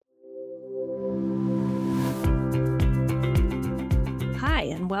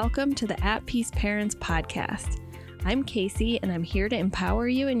welcome to the At Peace Parents podcast. I'm Casey, and I'm here to empower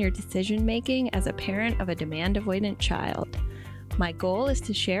you in your decision making as a parent of a demand avoidant child. My goal is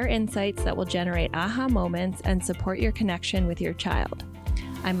to share insights that will generate aha moments and support your connection with your child.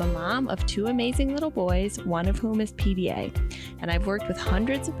 I'm a mom of two amazing little boys, one of whom is PDA, and I've worked with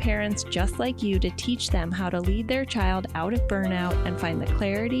hundreds of parents just like you to teach them how to lead their child out of burnout and find the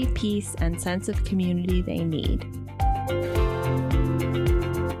clarity, peace, and sense of community they need.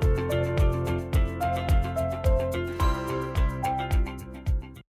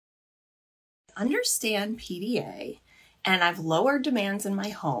 Understand PDA, and I've lowered demands in my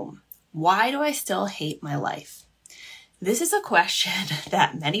home. Why do I still hate my life? This is a question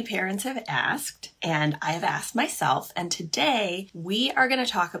that many parents have asked, and I have asked myself. And today we are going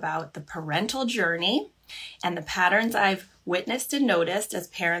to talk about the parental journey and the patterns I've witnessed and noticed as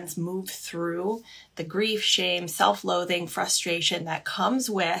parents move through the grief, shame, self-loathing, frustration that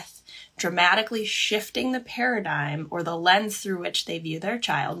comes with dramatically shifting the paradigm or the lens through which they view their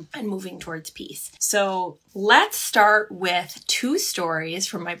child and moving towards peace. So let's start with two stories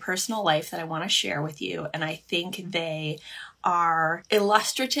from my personal life that I want to share with you. And I think they are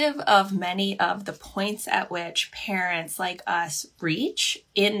illustrative of many of the points at which parents like us reach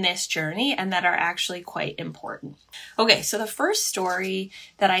in this journey and that are actually quite important. Okay, so the first story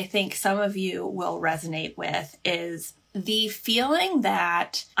that I think some of you will resonate with is the feeling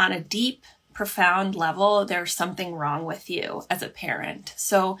that on a deep, profound level, there's something wrong with you as a parent.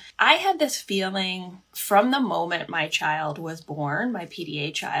 So I had this feeling from the moment my child was born, my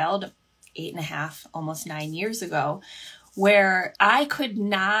PDA child, 8.5, almost 9 years ago, where I could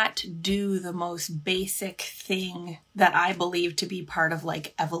not do the most basic thing that I believe to be part of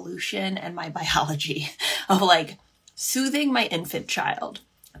like evolution and my biology of like soothing my infant child,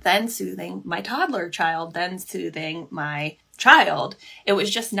 then soothing my toddler child, then soothing my child. It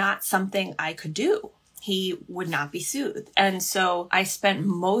was just not something I could do. He would not be soothed. And so I spent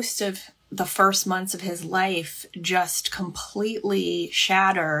most of the first months of his life just completely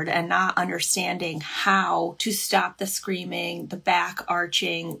shattered and not understanding how to stop the screaming, the back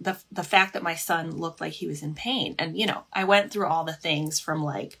arching, the fact that my son looked like he was in pain. And, I went through all the things from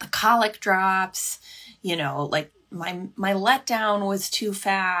like the colic drops, like my letdown was too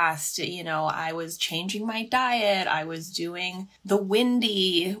fast. I was changing my diet. I was doing the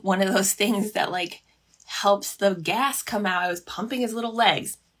windy, one of those things that like helps the gas come out. I was pumping his little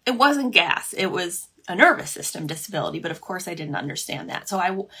legs. It wasn't gas. It was a nervous system disability. But of course I didn't understand that. So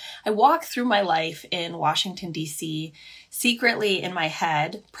I walked through my life in Washington, D.C., secretly in my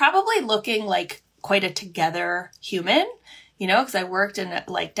head, probably looking like quite a together human, because I worked in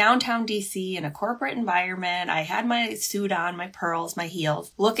like downtown DC in a corporate environment. I had my suit on, my pearls, my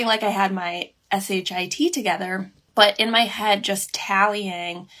heels, looking like I had my SHIT together. But in my head, just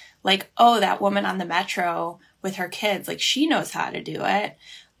tallying like, oh, that woman on the metro with her kids, like she knows how to do it.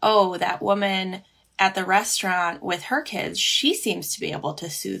 Oh, that woman at the restaurant with her kids, she seems to be able to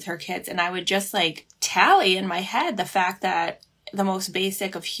soothe her kids. And I would just like tally in my head the fact that the most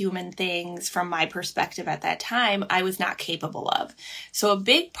basic of human things from my perspective at that time, I was not capable of. So a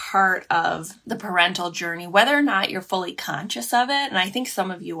big part of the parental journey, whether or not you're fully conscious of it, and I think some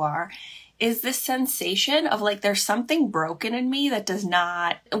of you are, is this sensation of like there's something broken in me that does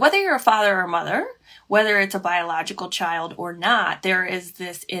not, whether you're a father or a mother, whether it's a biological child or not, there is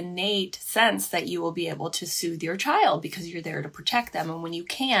this innate sense that you will be able to soothe your child because you're there to protect them. And when you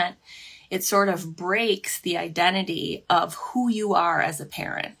can't, it sort of breaks the identity of who you are as a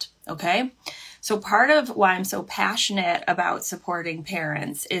parent, okay? So part of why I'm so passionate about supporting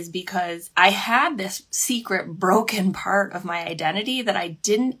parents is because I had this secret broken part of my identity that I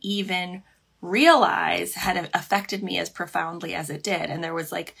didn't even realize had affected me as profoundly as it did. And there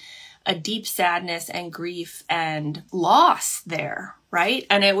was like a deep sadness and grief and loss there, right?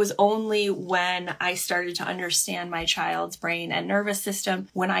 And it was only when I started to understand my child's brain and nervous system,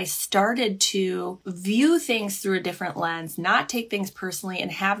 when I started to view things through a different lens, not take things personally,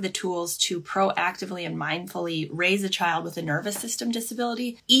 and have the tools to proactively and mindfully raise a child with a nervous system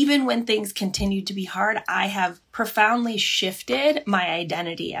disability. Even when things continued to be hard, I have profoundly shifted my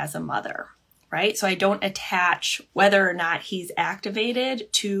identity as a mother. Right? So I don't attach whether or not he's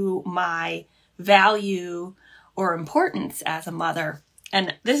activated to my value or importance as a mother.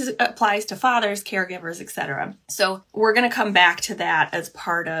 And this applies to fathers, caregivers, etc. So we're going to come back to that as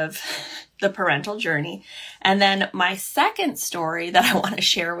part of the parental journey. And then my second story that I want to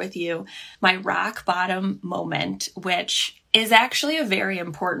share with you, my rock bottom moment, which is actually a very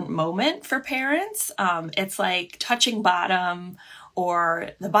important moment for parents. It's like touching bottom,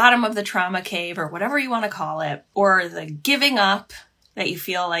 or the bottom of the trauma cave, or whatever you want to call it, or the giving up that you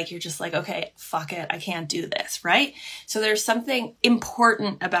feel like you're just like, okay, fuck it, I can't do this, right? So there's something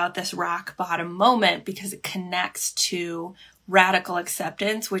important about this rock bottom moment because it connects to radical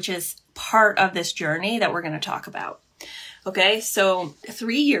acceptance, which is part of this journey that we're going to talk about. Okay, so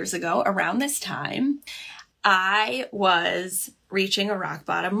 3 years ago, around this time, I was reaching a rock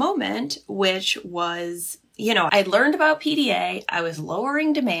bottom moment, which was, I learned about PDA. I was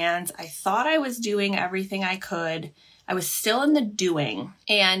lowering demands. I thought I was doing everything I could. I was still in the doing.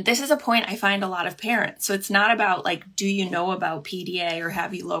 And this is a point I find a lot of parents. So it's not about like, do you know about PDA or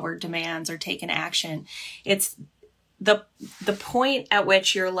have you lowered demands or taken action? It's the point at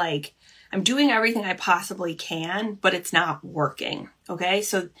which you're like, I'm doing everything I possibly can, but it's not working. Okay.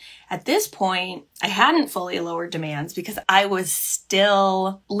 So at this point, I hadn't fully lowered demands because I was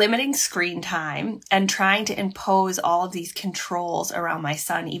still limiting screen time and trying to impose all of these controls around my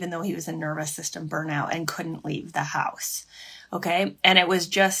son, even though he was in nervous system burnout and couldn't leave the house. Okay. And it was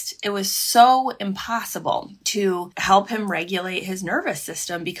so impossible to help him regulate his nervous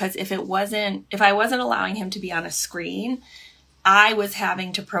system because if I wasn't allowing him to be on a screen, I was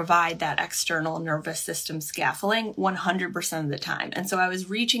having to provide that external nervous system scaffolding 100% of the time. And so I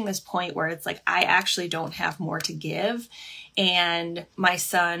was reaching this point where it's like, I actually don't have more to give. And my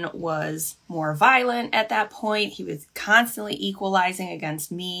son was more violent at that point. He was constantly equalizing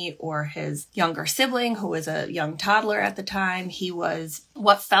against me or his younger sibling, who was a young toddler at the time. He was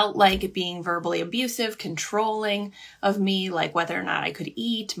what felt like being verbally abusive, controlling of me, like whether or not I could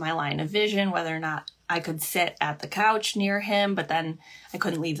eat, my line of vision, whether or not I could sit at the couch near him, but then I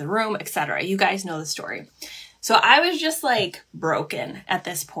couldn't leave the room, etc. You guys know the story. So I was just like broken at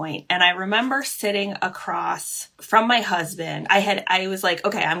this point. And I remember sitting across from my husband. I was like,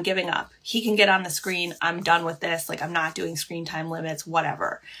 okay, I'm giving up. He can get on the screen. I'm done with this. Like, I'm not doing screen time limits,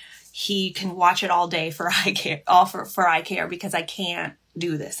 whatever. He can watch it all day for I care because I can't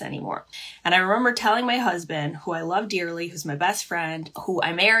do this anymore. And I remember telling my husband, who I love dearly, who's my best friend, who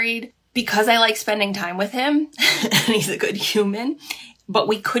I married, because I like spending time with him and he's a good human, but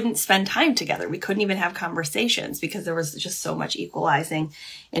we couldn't spend time together. We couldn't even have conversations because there was just so much equalizing,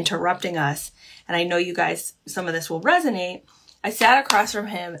 interrupting us. And I know you guys, some of this will resonate. I sat across from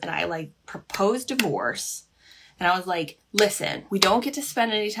him and I like proposed divorce. And I was like, listen, we don't get to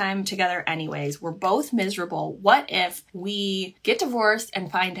spend any time together anyways. We're both miserable. What if we get divorced and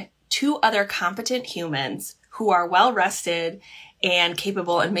find 2 other competent humans who are well rested and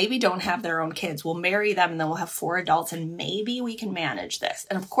capable and maybe don't have their own kids? We'll marry them and then we'll have 4 adults and maybe we can manage this.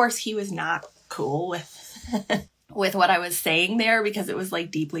 And of course he was not cool with with what I was saying there because it was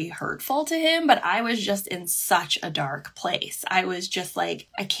like deeply hurtful to him, but I was just in such a dark place. I was just like,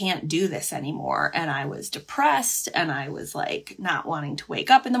 I can't do this anymore. And I was depressed and I was like not wanting to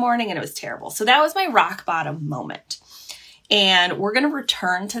wake up in the morning and it was terrible. So that was my rock bottom moment. And we're going to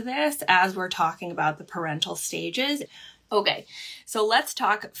return to this as we're talking about the parental stages. Okay, so let's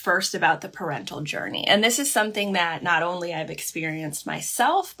talk first about the parental journey. And this is something that not only I've experienced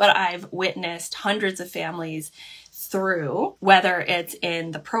myself, but I've witnessed hundreds of families through, whether it's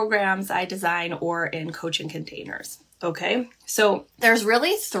in the programs I design or in coaching containers. Okay, so there's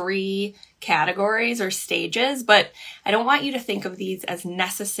really 3 categories or stages, but I don't want you to think of these as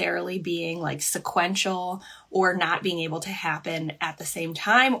necessarily being like sequential or not being able to happen at the same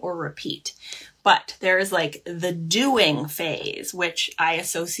time or repeat. But there's like the doing phase, which I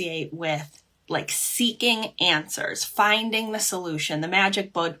associate with like seeking answers, finding the solution, the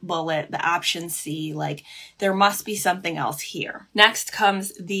magic bullet, the option C, like there must be something else here. Next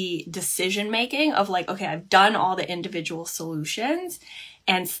comes the decision making of like, okay, I've done all the individual solutions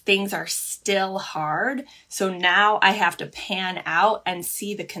and things are still hard. So now I have to pan out and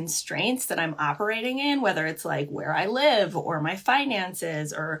see the constraints that I'm operating in, whether it's like where I live or my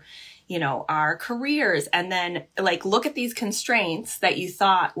finances or our careers, and then like look at these constraints that you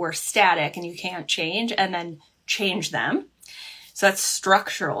thought were static and you can't change and then change them. So that's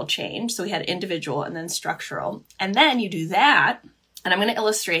structural change. So we had individual and then structural. And then you do that. And I'm going to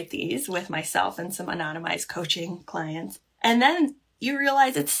illustrate these with myself and some anonymized coaching clients. And then you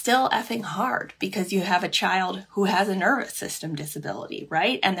realize it's still effing hard because you have a child who has a nervous system disability,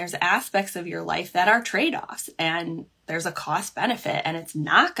 right? And there's aspects of your life that are trade-offs and there's a cost benefit and it's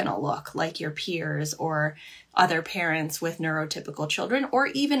not going to look like your peers or other parents with neurotypical children or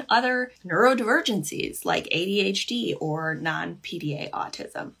even other neurodivergencies like ADHD or non-PDA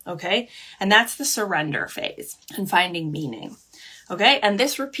autism, okay? And that's the surrender phase and finding meaning. Okay. And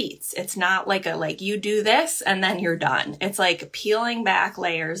this repeats. It's not like you do this and then you're done. It's like peeling back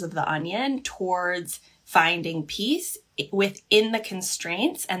layers of the onion towards finding peace within the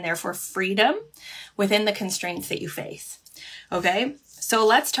constraints and therefore freedom within the constraints that you face. Okay. So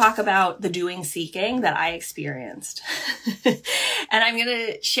let's talk about the doing seeking that I experienced. And I'm going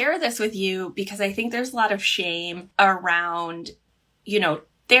to share this with you because I think there's a lot of shame around,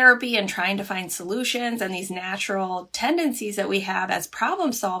 therapy and trying to find solutions and these natural tendencies that we have as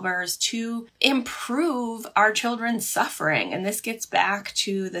problem solvers to improve our children's suffering. And this gets back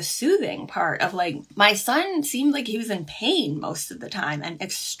to the soothing part of like, my son seemed like he was in pain most of the time and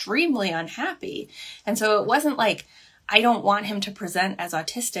extremely unhappy. And so it wasn't like, I don't want him to present as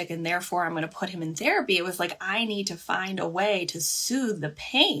autistic and therefore I'm going to put him in therapy. It was like, I need to find a way to soothe the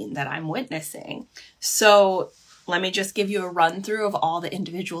pain that I'm witnessing. So let me just give you a run through of all the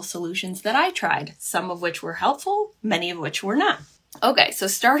individual solutions that I tried, some of which were helpful, many of which were not. Okay, so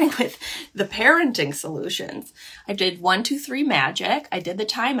starting with the parenting solutions, I did 1, 2, 3 magic. I did the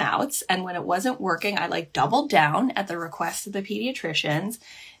timeouts. And when it wasn't working, I doubled down at the request of the pediatricians,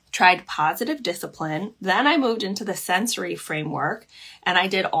 tried positive discipline. Then I moved into the sensory framework and I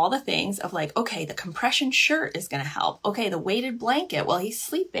did all the things of okay, the compression shirt is going to help. Okay, the weighted blanket while he's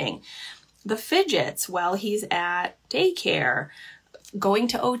sleeping. The fidgets while he's at daycare, going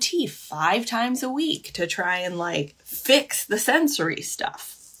to OT 5 times a week to try and fix the sensory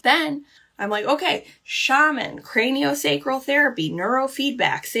stuff. Then I'm okay, shaman, craniosacral therapy,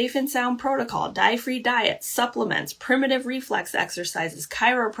 neurofeedback, safe and sound protocol, dye-free diet, supplements, primitive reflex exercises,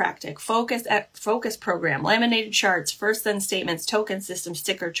 chiropractic, focus program, laminated charts, first then statements, token system,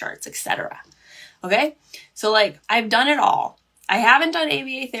 sticker charts, etc. Okay? So I've done it all. I haven't done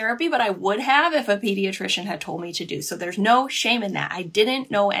ABA therapy, but I would have if a pediatrician had told me to do. So there's no shame in that. I didn't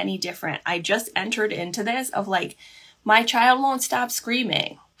know any different. I just entered into this of my child won't stop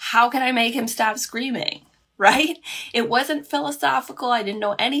screaming. How can I make him stop screaming? Right? It wasn't philosophical. I didn't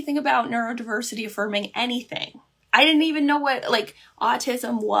know anything about neurodiversity affirming anything. I didn't even know what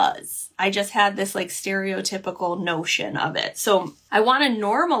autism was. I just had this stereotypical notion of it. So I want to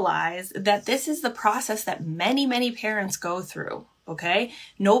normalize that this is the process that many, many parents go through. Okay.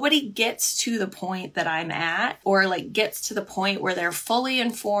 Nobody gets to the point that I'm at or gets to the point where they're fully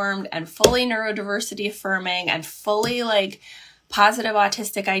informed and fully neurodiversity affirming and fully positive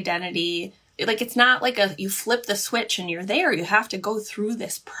autistic identity. It's not you flip the switch and you're there. You have to go through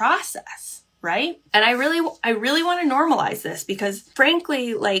this process. Right? And I really want to normalize this because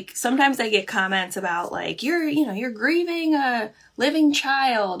frankly, sometimes I get comments about you're grieving a living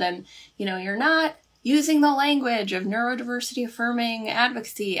child and, you're not using the language of neurodiversity affirming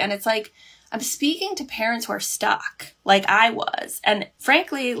advocacy. And it's I'm speaking to parents who are stuck like I was. And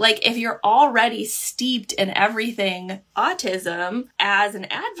frankly, if you're already steeped in everything autism as an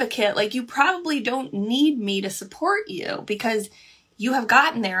advocate, you probably don't need me to support you because you have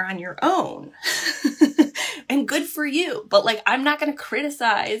gotten there on your own and good for you. But I'm not going to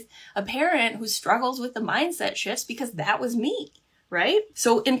criticize a parent who struggles with the mindset shifts because that was me, right?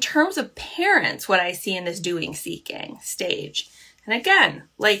 So in terms of parents, what I see in this doing seeking stage, and again,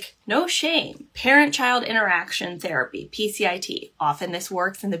 no shame, parent-child interaction therapy, PCIT. Often this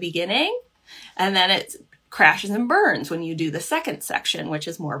works in the beginning and then it crashes and burns when you do the second section, which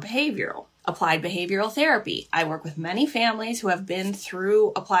is more behavioral. Applied behavioral therapy. I work with many families who have been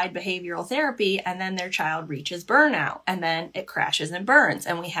through applied behavioral therapy and then their child reaches burnout and then it crashes and burns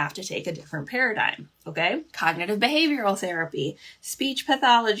and we have to take a different paradigm. Okay. Cognitive behavioral therapy, speech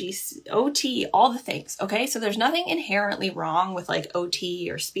pathology, OT, all the things. Okay. So there's nothing inherently wrong with OT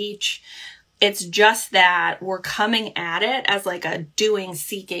or speech. It's just that we're coming at it as a doing,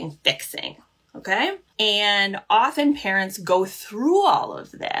 seeking, fixing. Okay. And often parents go through all of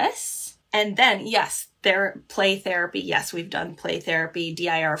this. And then, yes, their play therapy. Yes, we've done play therapy,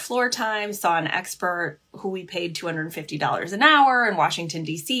 DIR floor time, saw an expert who we paid $250 an hour in Washington,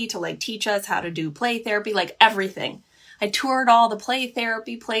 D.C. to teach us how to do play therapy, everything. I toured all the play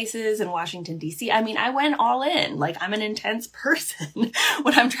therapy places in Washington, D.C. I mean, I went all in. I'm an intense person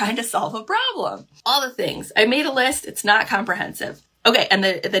when I'm trying to solve a problem. All the things. I made a list. It's not comprehensive. Okay, and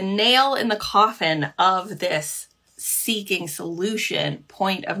the nail in the coffin of this seeking solution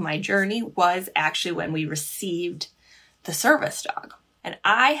point of my journey was actually when we received the service dog. And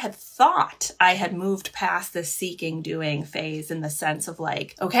I had thought I had moved past the seeking doing phase in the sense of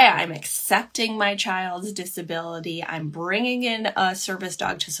okay, I'm accepting my child's disability. I'm bringing in a service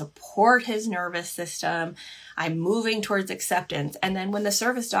dog to support his nervous system. I'm moving towards acceptance. And then when the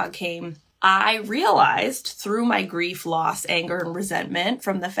service dog came, I realized through my grief, loss, anger, and resentment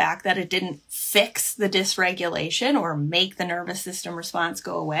from the fact that it didn't fix the dysregulation or make the nervous system response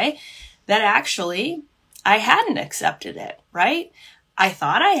go away, that actually I hadn't accepted it, right? I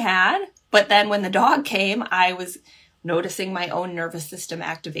thought I had, but then when the dog came, I was noticing my own nervous system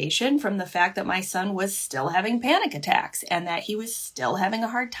activation from the fact that my son was still having panic attacks and that he was still having a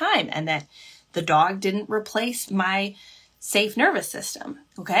hard time and that the dog didn't replace my safe nervous system.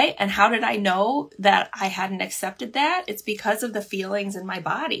 Okay. And how did I know that I hadn't accepted that? It's because of the feelings in my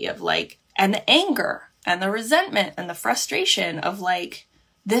body of like, and the anger and the resentment and the frustration of like,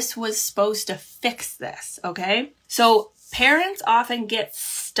 this was supposed to fix this. Okay. So parents often get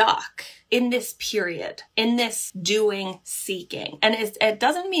stuck in this period, in this doing, seeking. And it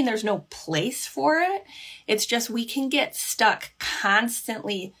doesn't mean there's no place for it. It's just we can get stuck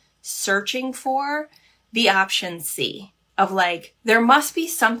constantly searching for the option C. Of like, there must be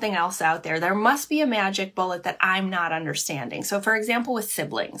something else out there. There must be a magic bullet that I'm not understanding. So for example, with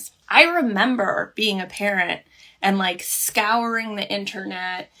siblings, I remember being a parent and like scouring the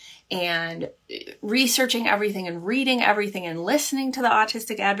internet and researching everything and reading everything and listening to the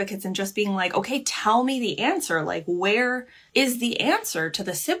autistic advocates and just being like, okay, tell me the answer. Like, where is the answer to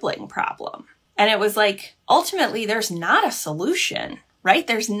the sibling problem? And it was like, ultimately, there's not a solution, right?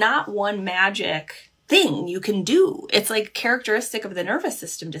 There's not one magic thing you can do. It's like characteristic of the nervous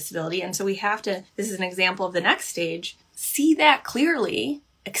system disability. And so we have to, this is an example of the next stage, see that clearly,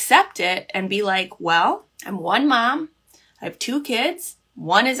 accept it, and be like, well, I'm one mom, I have 2 kids,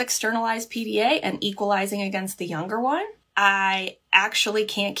 one is externalized PDA and equalizing against the younger one. I actually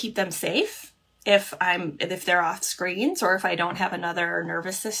can't keep them safe if they're off screens or if I don't have another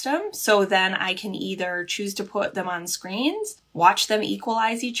nervous system. So then I can either choose to put them on screens, watch them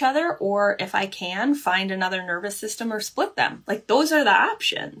equalize each other, or if I can, find another nervous system or split them. Like, those are the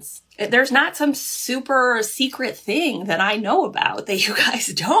options. There's not some super secret thing that I know about that you guys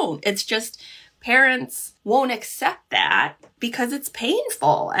don't. It's just parents won't accept that because it's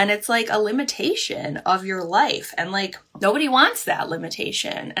painful and it's like a limitation of your life. And like, nobody wants that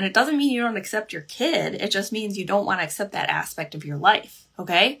limitation. And it doesn't mean you don't accept your kid. It just means you don't want to accept that aspect of your life.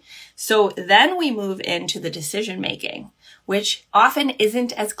 Okay. So then we move into the decision making, which often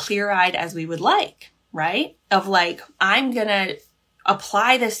isn't as clear-eyed as we would like, right? Of like, I'm going to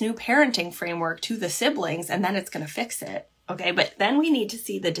apply this new parenting framework to the siblings and then it's going to fix it. Okay, but then we need to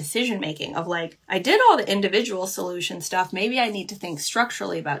see the decision making of like, I did all the individual solution stuff. Maybe I need to think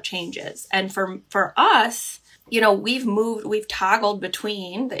structurally about changes. And for us, you know, we've toggled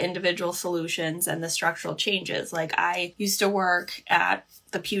between the individual solutions and the structural changes. Like, I used to work at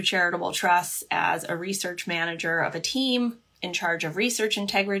the Pew Charitable Trust as a research manager of a team in charge of research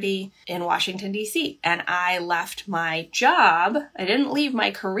integrity in Washington, D.C. And I left my job. I didn't leave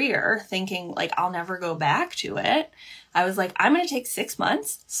my career thinking like, I'll never go back to it. I was like, I'm going to take 6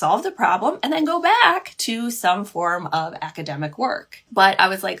 months, solve the problem, and then go back to some form of academic work. But I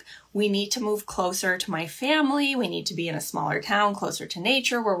was like, we need to move closer to my family. We need to be in a smaller town, closer to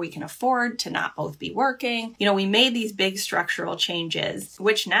nature, where we can afford to not both be working. You know, we made these big structural changes,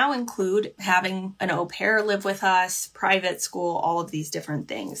 which now include having an au pair live with us, private school, all of these different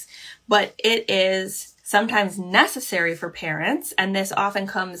things. But it is sometimes necessary for parents, and this often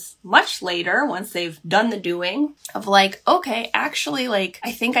comes much later once they've done the doing of like, okay, actually, like,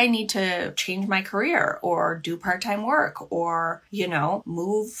 I think I need to change my career or do part-time work or, you know,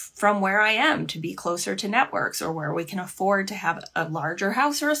 move from where I am to be closer to networks or where we can afford to have a larger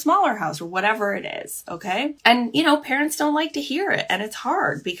house or a smaller house or whatever it is. Okay. And, you know, parents don't like to hear it, and it's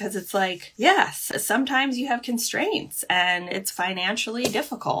hard because it's like, yes, sometimes you have constraints and it's financially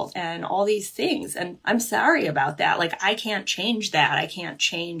difficult and all these things. And I'm sorry about that. Like, I can't change that. I can't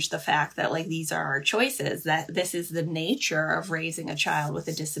change the fact that like these are our choices, that this is the nature of raising a child with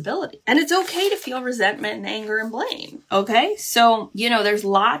a disability. And it's okay to feel resentment and anger and blame. Okay. So, you know, there's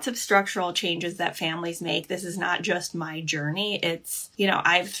lots of structural changes that families make. This is not just my journey. It's, you know,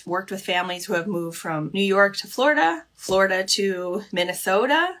 I've worked with families who have moved from New York to Florida, Florida to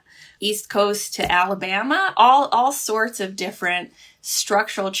Minnesota, East Coast to Alabama, all sorts of different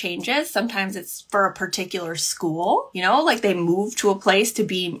structural changes. Sometimes it's for a particular school, you know, like they move to a place to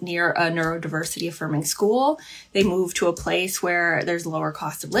be near a neurodiversity affirming school. They move to a place where there's lower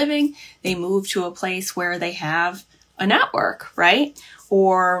cost of living. They move to a place where they have a network, right?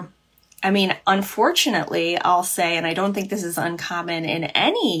 Or, I mean, unfortunately, I'll say, and I don't think this is uncommon in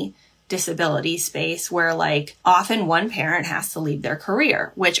any disability space, where like often one parent has to leave their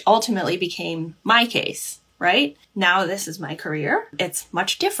career, which ultimately became my case. Right? Now this is my career. It's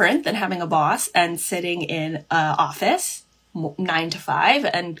much different than having a boss and sitting in an office 9 to 5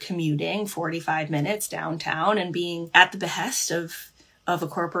 and commuting 45 minutes downtown and being at the behest of of a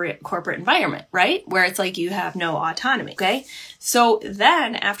corporate environment, right? Where it's like you have no autonomy, okay? So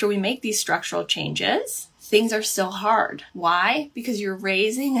then after we make these structural changes, things are still hard. Why? Because you're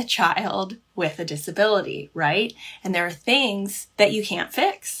raising a child with a disability, right? And there are things that you can't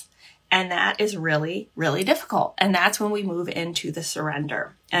fix. And that is really, really difficult. And that's when we move into the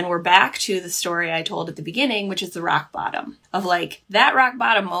surrender. And we're back to the story I told at the beginning, which is the rock bottom of like that rock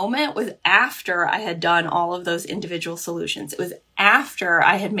bottom moment was after I had done all of those individual solutions. It was after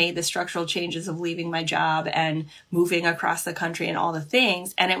I had made the structural changes of leaving my job and moving across the country and all the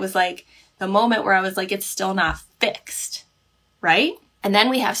things. And it was like the moment where I was like, it's still not fixed, right? And then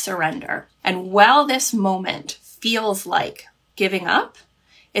we have surrender. And while this moment feels like giving up,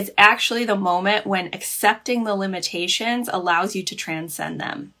 it's actually the moment when accepting the limitations allows you to transcend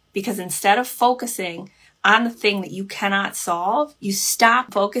them. Because instead of focusing on the thing that you cannot solve, you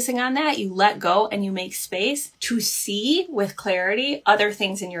stop focusing on that, you let go, and you make space to see with clarity other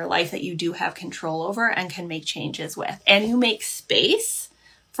things in your life that you do have control over and can make changes with. And you make space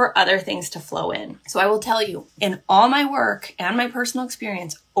for other things to flow in. So I will tell you, in all my work and my personal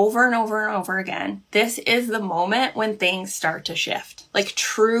experience, over and over and over again, this is the moment when things start to shift, like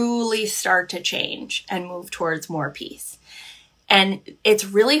truly start to change and move towards more peace. And it's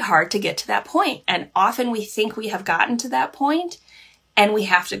really hard to get to that point. And often we think we have gotten to that point and we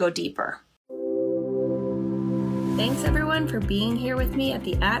have to go deeper. Thanks everyone for being here with me at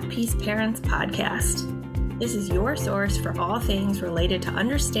the At Peace Parents podcast. This is your source for all things related to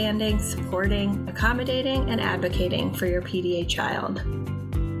understanding, supporting, accommodating, and advocating for your PDA child.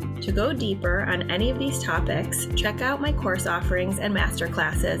 To go deeper on any of these topics, check out my course offerings and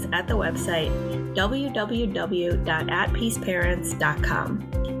masterclasses at the website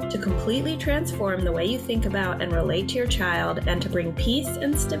www.atpeaceparents.com. To completely transform the way you think about and relate to your child and to bring peace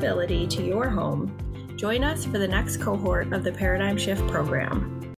and stability to your home, join us for the next cohort of the Paradigm Shift program.